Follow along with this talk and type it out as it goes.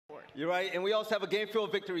You're right, and we also have a Game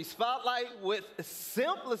Field Victory Spotlight with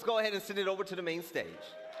Simp. Let's go ahead and send it over to the main stage.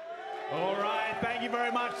 All right, thank you very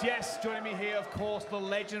much. Yes, joining me here, of course, the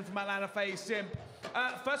legend from Atlanta, FaZe Simp.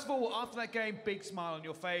 First of all, after that game, big smile on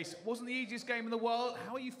your face. Wasn't the easiest game in the world.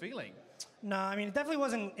 How are you feeling? No, I mean, it definitely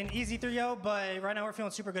wasn't an easy 3-0, but right now we're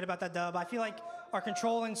feeling super good about that dub. I feel like our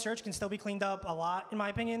control and search can still be cleaned up a lot, in my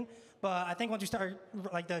opinion. But I think once you start,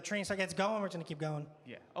 like the train start gets going, we're just going to keep going.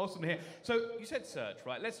 Yeah, awesome to hear. So you said search,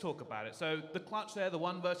 right? Let's talk about it. So the clutch there, the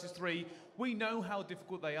 1 versus 3, we know how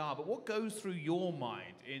difficult they are, but what goes through your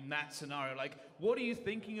mind in that scenario? Like, what are you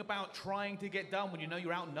thinking about trying to get done when you know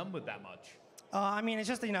you're outnumbered that much? I mean, it's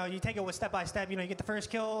just, you take it step by step. You get the first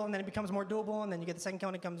kill, and then it becomes more doable, and then you get the second kill,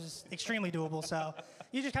 and it becomes extremely doable. So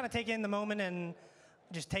you just kind of take in the moment and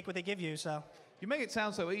just take what they give you. So you make it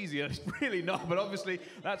sound so easy, and it's really not, but obviously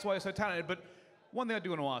that's why you're so talented. But one thing I do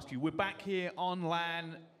want to ask you, we're back here on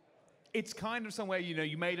LAN. It's kind of somewhere,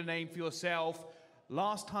 you made a name for yourself.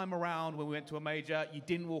 Last time around when we went to a major, you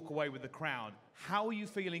didn't walk away with the crown. How are you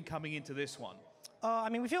feeling coming into this one? I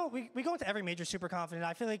mean, we go into every major super confident.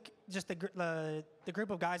 I feel like just the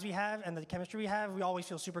group of guys we have and the chemistry we have, we always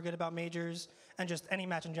feel super good about majors and just any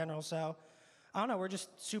match in general. So, I don't know, we're just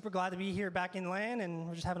super glad to be here back in LAN, and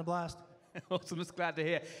we're just having a blast. Awesome, that's glad to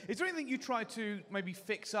hear. Is there anything you try to maybe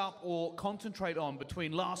fix up or concentrate on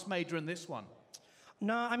between last major and this one?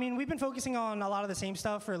 No, I mean, we've been focusing on a lot of the same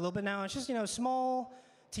stuff for a little bit now. It's just, small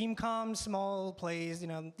team comms, small plays,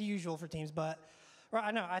 the usual for teams, but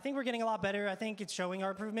right, I think we're getting a lot better. I think it's showing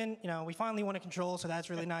our improvement. We finally won a control, so that's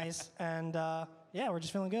really nice. And yeah, we're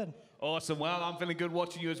just feeling good. Awesome. Well, I'm feeling good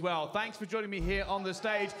watching you as well. Thanks for joining me here on the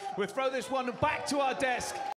stage. We'll throw this one back to our desk.